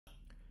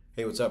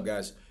Hey, what's up,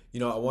 guys?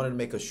 I wanted to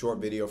make a short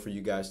video for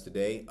you guys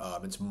today.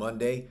 It's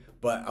Monday,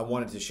 but I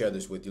wanted to share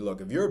this with you. Look,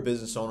 if you're a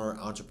business owner,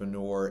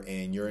 entrepreneur,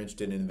 and you're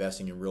interested in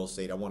investing in real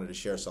estate, I wanted to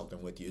share something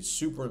with you. It's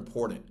super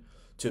important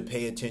to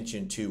pay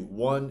attention to,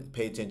 one,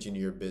 pay attention to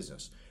your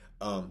business.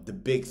 The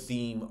big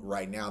theme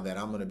right now that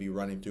I'm going to be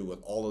running through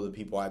with all of the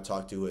people I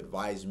talk to who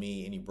advise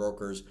me, any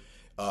brokers,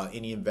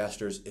 any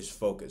investors, is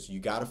focus. You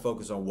got to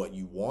focus on what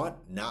you want,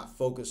 not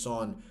focus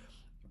on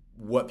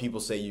what people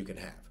say you can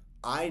have.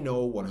 I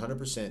know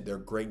 100% there are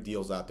great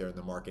deals out there in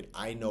the market.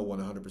 I know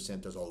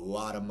 100% there's a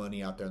lot of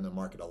money out there in the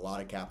market, a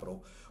lot of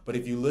capital. But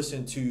if you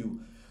listen to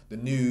the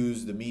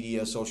news, the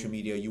media, social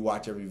media, you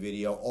watch every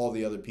video, all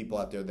the other people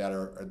out there that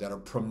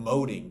are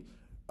promoting,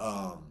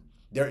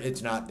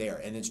 it's not there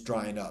and it's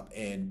drying up.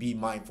 And be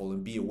mindful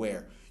and be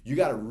aware. You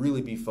got to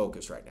really be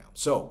focused right now.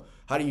 So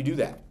how do you do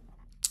that?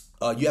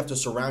 You have to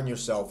surround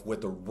yourself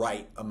with the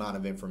right amount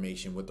of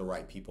information, with the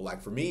right people.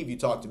 Like for me, if you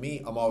talk to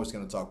me, I'm always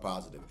going to talk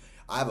positive.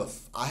 I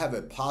have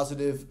a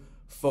positive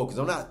focus.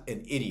 I'm not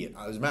an idiot.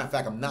 As a matter of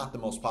fact, I'm not the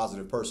most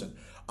positive person.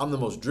 I'm the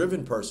most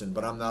driven person,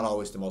 but I'm not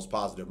always the most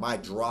positive. My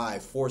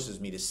drive forces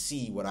me to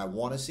see what I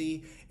want to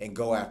see and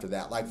go after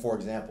that. Like for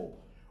example,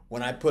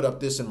 when I put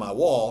up this in my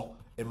wall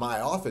in my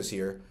office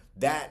here,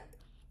 that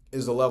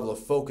is the level of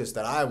focus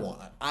that I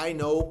want. I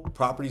know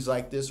properties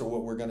like this are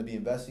what we're going to be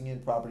investing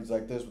in. Properties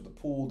like this with the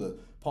pool, the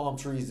palm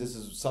trees. This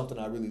is something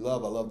I really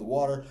love. I love the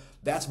water.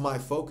 That's my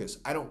focus.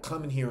 I don't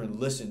come in here and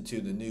listen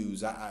to the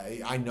news.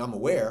 I'm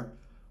aware,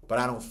 but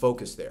I don't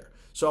focus there.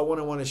 So I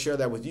want to share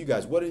that with you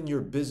guys. What in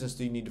your business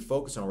do you need to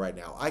focus on right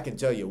now? I can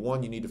tell you,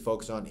 one, you need to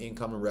focus on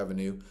income and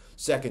revenue.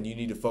 Second, you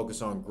need to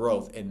focus on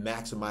growth and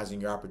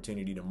maximizing your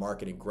opportunity to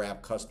market and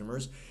grab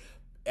customers.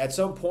 At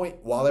some point,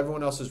 while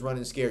everyone else is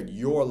running scared,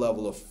 your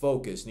level of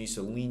focus needs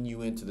to lean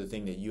you into the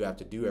thing that you have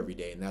to do every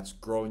day, and that's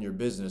growing your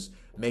business,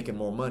 making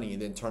more money,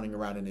 and then turning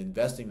around and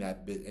investing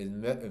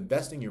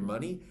your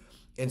money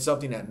in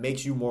something that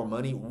makes you more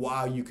money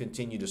while you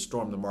continue to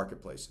storm the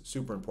marketplace. It's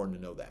super important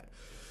to know that.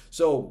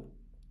 So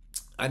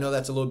I know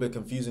that's a little bit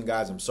confusing,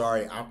 guys. I'm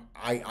sorry.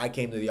 I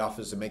came to the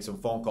office to make some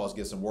phone calls,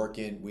 get some work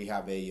in. We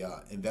have a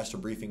investor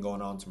briefing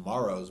going on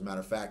tomorrow. As a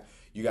matter of fact,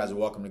 you guys are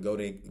welcome to go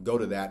to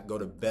that. Go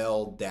to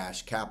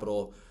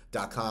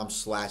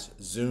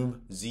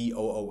bell-capital.com/Zoom,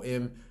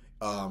 ZOOM.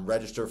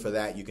 Register for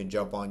that. You can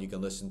jump on. You can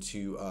listen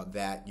to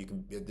that.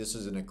 This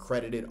is an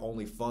accredited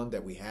only fund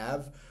that we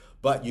have,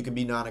 but you can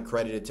be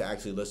non-accredited to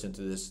actually listen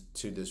to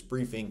this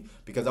briefing,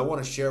 because I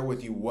want to share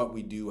with you what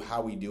we do,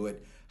 how we do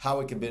it,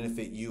 how it can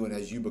benefit you, and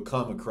as you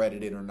become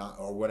accredited or not,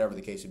 or whatever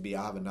the case would be.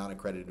 I'll have a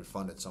non-accredited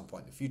fund at some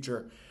point in the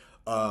future.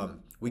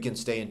 We can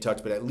stay in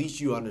touch, but at least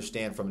you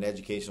understand from an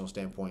educational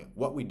standpoint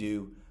what we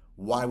do,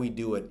 why we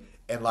do it,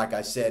 and like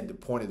I said, the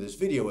point of this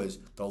video is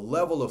the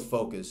level of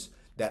focus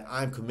that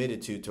I'm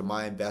committed to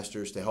my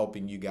investors, to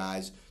helping you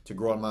guys to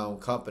grow in my own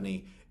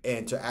company,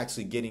 and to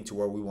actually getting to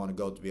where we want to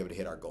go to be able to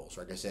hit our goals.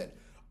 Like I said,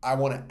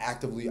 I'm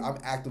actively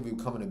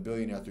becoming a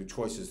billionaire through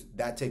choices.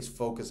 That takes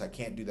focus. I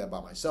can't do that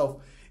by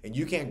myself. And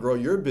you can't grow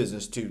your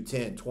business to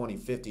 10, 20,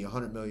 50,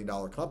 $100 million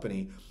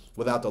company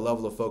without the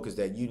level of focus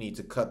that you need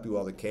to cut through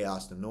all the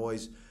chaos, the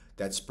noise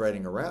that's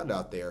spreading around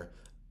out there,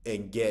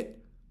 and get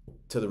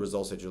to the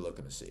results that you're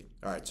looking to see.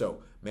 All right,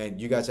 so man,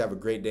 you guys have a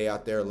great day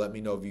out there. Let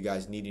me know if you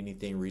guys need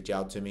anything. Reach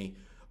out to me.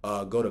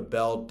 Go to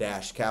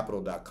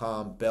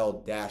bell-capital.com,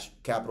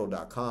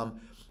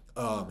 bell-capital.com.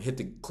 Hit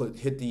the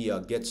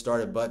get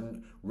started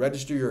button.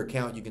 Register your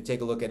account. You can take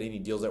a look at any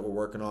deals that we're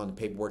working on, the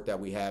paperwork that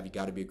we have. You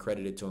got to be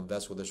accredited to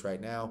invest with us right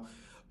now.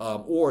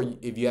 Or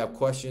if you have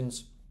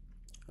questions,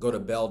 go to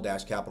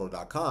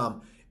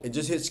bell-capital.com and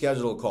just hit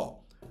schedule a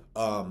call.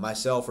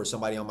 Myself or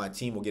somebody on my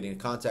team will get in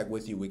contact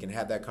with you. We can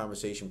have that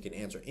conversation. We can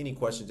answer any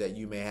questions that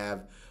you may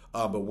have.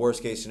 But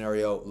worst case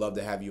scenario, love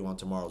to have you on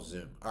tomorrow's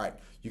Zoom. All right,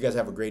 you guys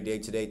have a great day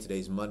today.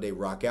 Today's Monday.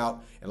 Rock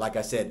out. And like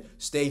I said,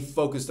 stay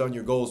focused on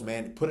your goals,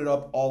 man. Put it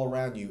up all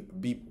around you.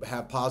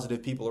 Have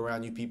positive people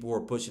around you, people who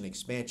are pushing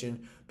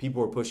expansion,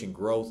 people who are pushing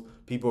growth,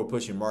 people who are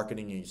pushing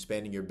marketing and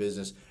expanding your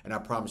business. And I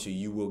promise you,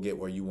 you will get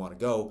where you want to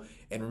go.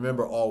 And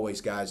remember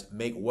always, guys,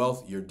 make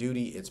wealth your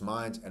duty. It's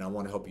mine, and I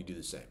want to help you do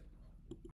the same.